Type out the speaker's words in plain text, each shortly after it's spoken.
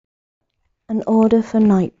An order for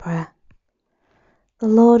night prayer. The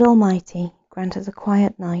Lord Almighty grant us a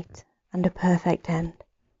quiet night and a perfect end.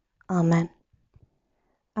 Amen.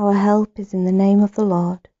 Our help is in the name of the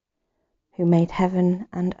Lord, who made heaven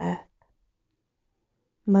and earth.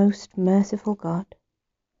 Most merciful God,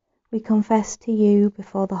 we confess to you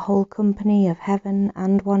before the whole company of heaven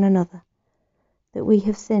and one another that we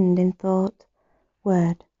have sinned in thought,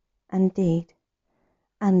 word, and deed,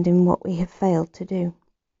 and in what we have failed to do.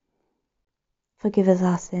 Forgive us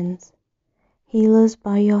our sins, heal us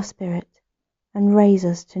by your Spirit, and raise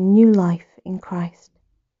us to new life in Christ.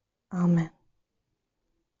 Amen.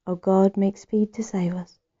 O God, make speed to save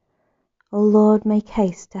us. O Lord, make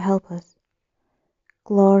haste to help us.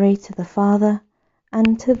 Glory to the Father,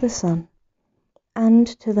 and to the Son, and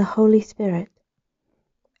to the Holy Spirit,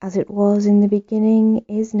 as it was in the beginning,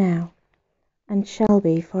 is now, and shall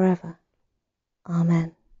be forever.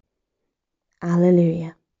 Amen.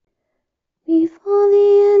 Alleluia. Before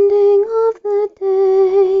the ending of the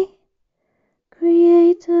day,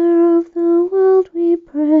 Creator of the world, we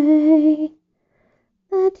pray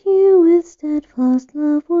that you with steadfast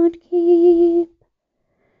love would keep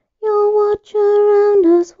your watch around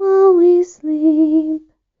us while we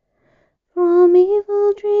sleep. From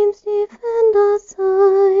evil dreams defend our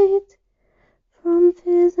sight, from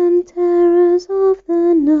fears and terrors of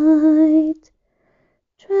the night.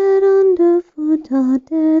 Tread underfoot our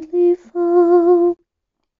deadly foe,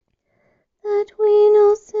 that we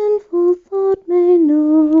no sinful thought may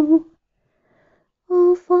know.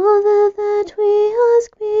 O Father, that we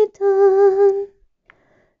ask be done,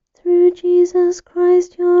 through Jesus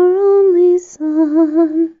Christ, your only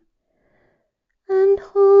Son, and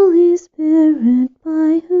Holy Spirit,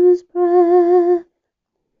 by whose breath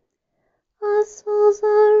our souls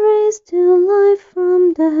are raised to life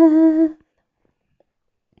from death.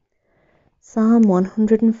 Psalm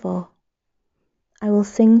 104. I will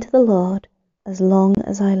sing to the Lord as long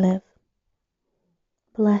as I live.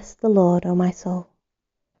 Bless the Lord, O my soul.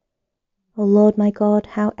 O Lord my God,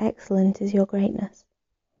 how excellent is your greatness.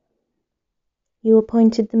 You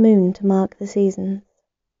appointed the moon to mark the seasons,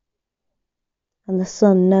 and the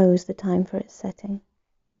sun knows the time for its setting.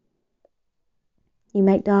 You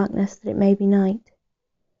make darkness that it may be night,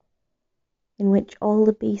 in which all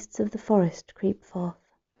the beasts of the forest creep forth.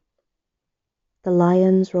 The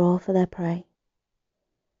lions roar for their prey,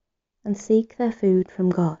 and seek their food from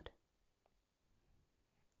God.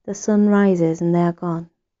 The sun rises and they are gone,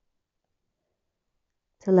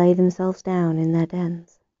 to lay themselves down in their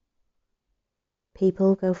dens.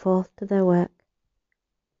 People go forth to their work,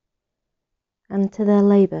 and to their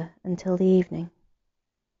labour until the evening.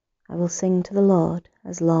 I will sing to the Lord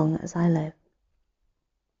as long as I live.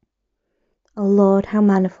 O Lord, how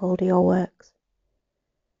manifold are your works!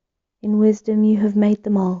 In wisdom you have made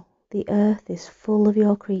them all. The earth is full of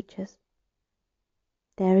your creatures.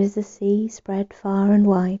 There is the sea spread far and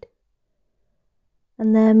wide,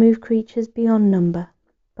 and there move creatures beyond number,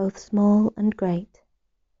 both small and great.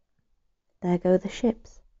 There go the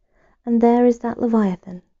ships, and there is that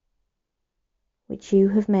Leviathan, which you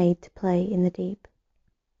have made to play in the deep.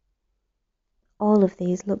 All of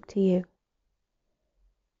these look to you,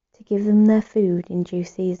 to give them their food in due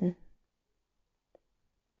season.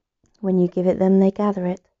 When you give it them, they gather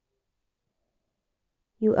it.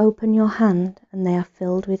 You open your hand, and they are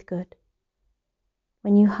filled with good.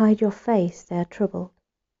 When you hide your face, they are troubled.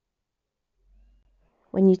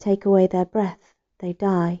 When you take away their breath, they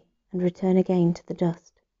die and return again to the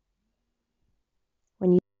dust.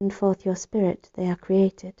 When you send forth your Spirit, they are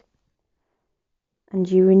created, and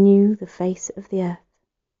you renew the face of the earth.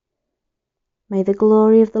 May the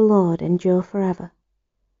glory of the Lord endure forever.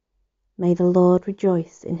 May the Lord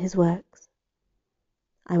rejoice in his works.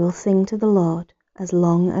 I will sing to the Lord as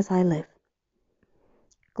long as I live.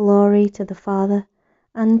 Glory to the Father,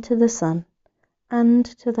 and to the Son, and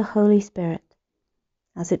to the Holy Spirit,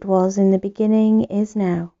 as it was in the beginning, is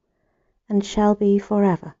now, and shall be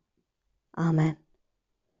forever. Amen.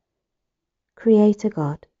 Creator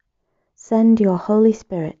God, send your Holy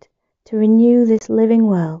Spirit to renew this living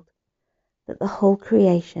world, that the whole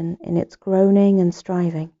creation in its groaning and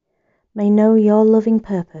striving may know your loving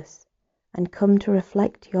purpose and come to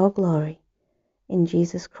reflect your glory. In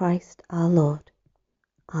Jesus Christ our Lord.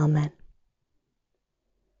 Amen.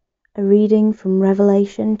 A reading from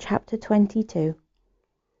Revelation chapter 22.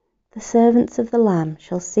 The servants of the Lamb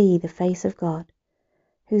shall see the face of God,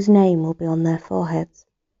 whose name will be on their foreheads.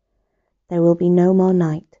 There will be no more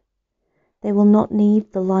night. They will not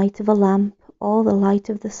need the light of a lamp or the light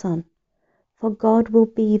of the sun, for God will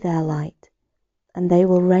be their light, and they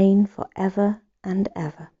will reign for ever and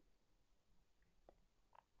ever.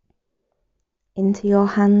 Into your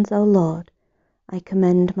hands, O Lord, I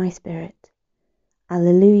commend my spirit.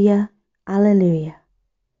 Alleluia, alleluia.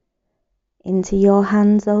 Into your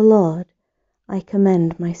hands, O Lord, I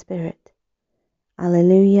commend my spirit.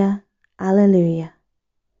 Alleluia, alleluia.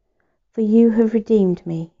 For you have redeemed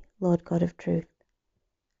me, Lord God of truth.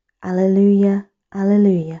 Alleluia,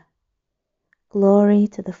 alleluia. Glory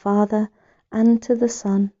to the Father, and to the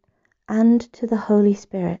Son, and to the Holy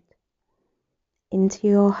Spirit. Into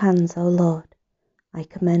your hands, O Lord, I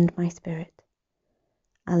commend my spirit.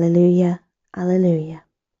 Alleluia, alleluia.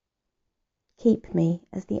 Keep me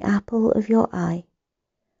as the apple of your eye.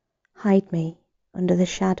 Hide me under the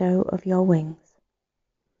shadow of your wings.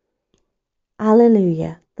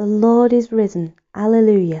 Alleluia, the Lord is risen.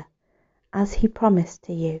 Alleluia, as he promised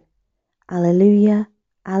to you. Alleluia,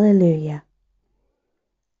 alleluia.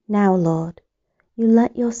 Now, Lord, you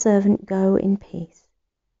let your servant go in peace.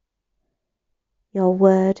 Your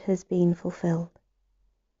word has been fulfilled.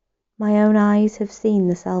 My own eyes have seen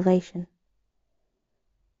the salvation,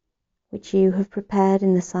 which you have prepared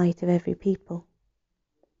in the sight of every people,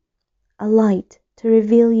 a light to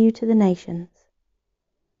reveal you to the nations,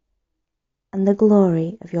 and the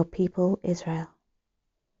glory of your people Israel.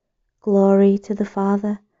 Glory to the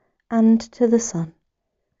Father, and to the Son,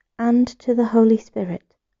 and to the Holy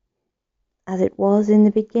Spirit, as it was in the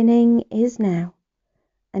beginning, is now,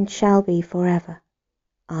 and shall be forever.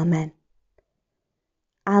 Amen.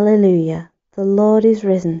 Alleluia, the Lord is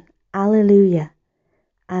risen. Alleluia,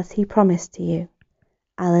 as he promised to you.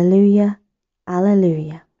 Alleluia,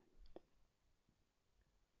 alleluia.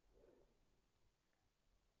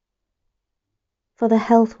 For the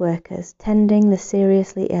health workers tending the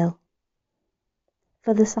seriously ill,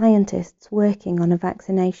 for the scientists working on a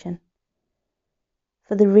vaccination,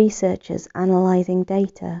 for the researchers analysing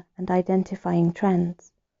data and identifying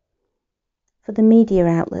trends, for the media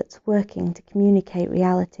outlets working to communicate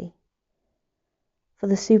reality, for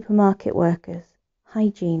the supermarket workers,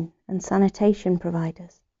 hygiene and sanitation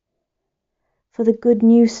providers, for the good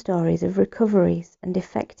news stories of recoveries and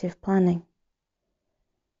effective planning,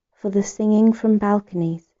 for the singing from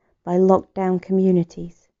balconies by locked-down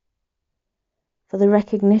communities, for the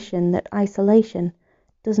recognition that isolation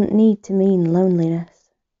doesn't need to mean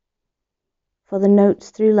loneliness, for the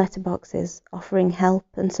notes through letterboxes offering help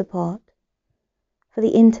and support, for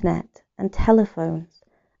the internet and telephones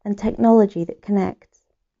and technology that connects,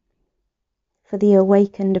 for the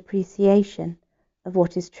awakened appreciation of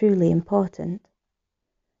what is truly important.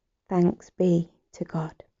 Thanks be to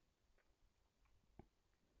God.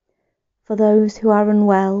 For those who are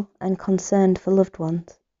unwell and concerned for loved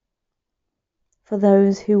ones, for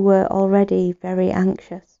those who were already very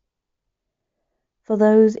anxious, for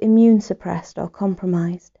those immune suppressed or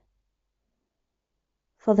compromised,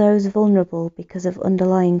 for those vulnerable because of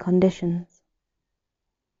underlying conditions,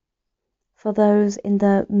 for those in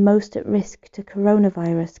the most at risk to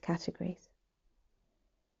coronavirus categories,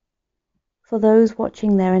 for those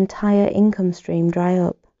watching their entire income stream dry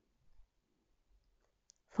up,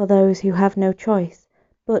 for those who have no choice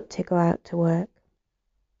but to go out to work,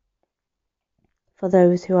 for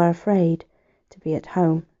those who are afraid to be at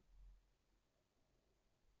home,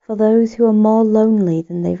 for those who are more lonely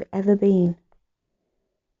than they've ever been,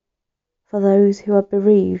 for those who are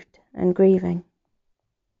bereaved and grieving.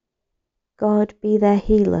 God be their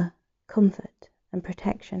healer, comfort and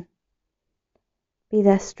protection. Be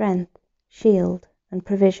their strength, shield and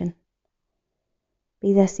provision.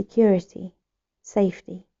 Be their security,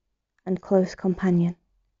 safety and close companion.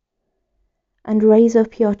 And raise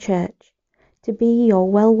up your church to be your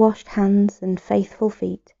well-washed hands and faithful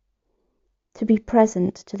feet, to be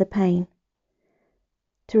present to the pain,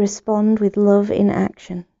 to respond with love in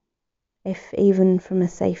action, if even from a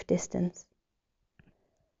safe distance.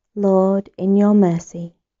 Lord, in your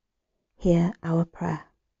mercy, hear our prayer.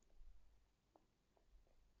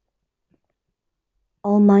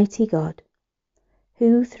 Almighty God,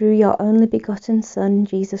 who through your only begotten Son,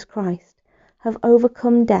 Jesus Christ, have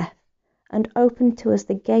overcome death and opened to us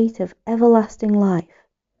the gate of everlasting life,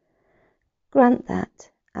 grant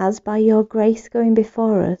that, as by your grace going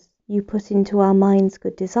before us you put into our minds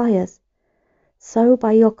good desires, so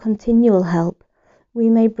by your continual help we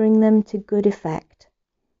may bring them to good effect.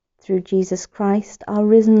 Through Jesus Christ, our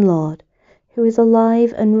risen Lord, who is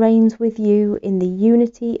alive and reigns with you in the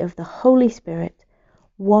unity of the Holy Spirit,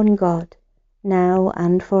 one God, now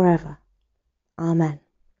and forever. Amen.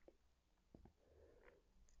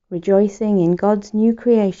 Rejoicing in God's new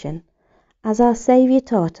creation, as our Saviour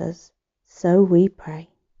taught us, so we pray.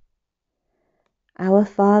 Our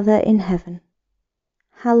Father in heaven,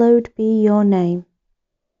 hallowed be your name.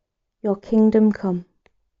 Your kingdom come.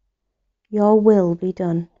 your will be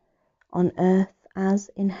done on earth as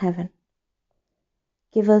in heaven.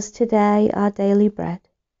 Give us today our daily bread.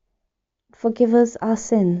 Forgive us our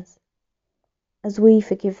sins, as we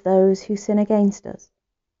forgive those who sin against us.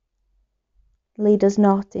 Lead us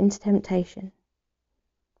not into temptation,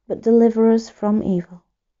 but deliver us from evil.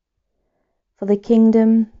 For the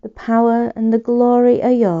kingdom, the power, and the glory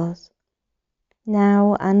are yours,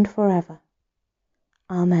 now and forever.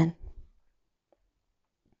 Amen.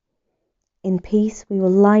 In peace we will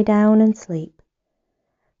lie down and sleep,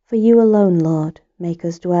 for you alone, Lord, make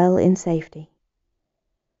us dwell in safety.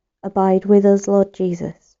 Abide with us, Lord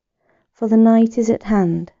Jesus, for the night is at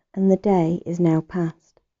hand, and the day is now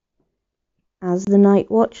past. As the night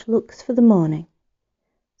watch looks for the morning,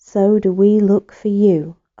 so do we look for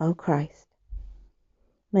you, O Christ.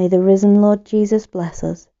 May the risen Lord Jesus bless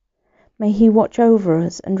us. May he watch over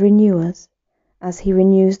us and renew us, as he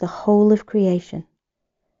renews the whole of creation.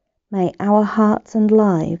 May our hearts and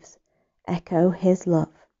lives echo his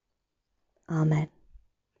love. Amen.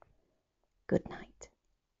 Good night.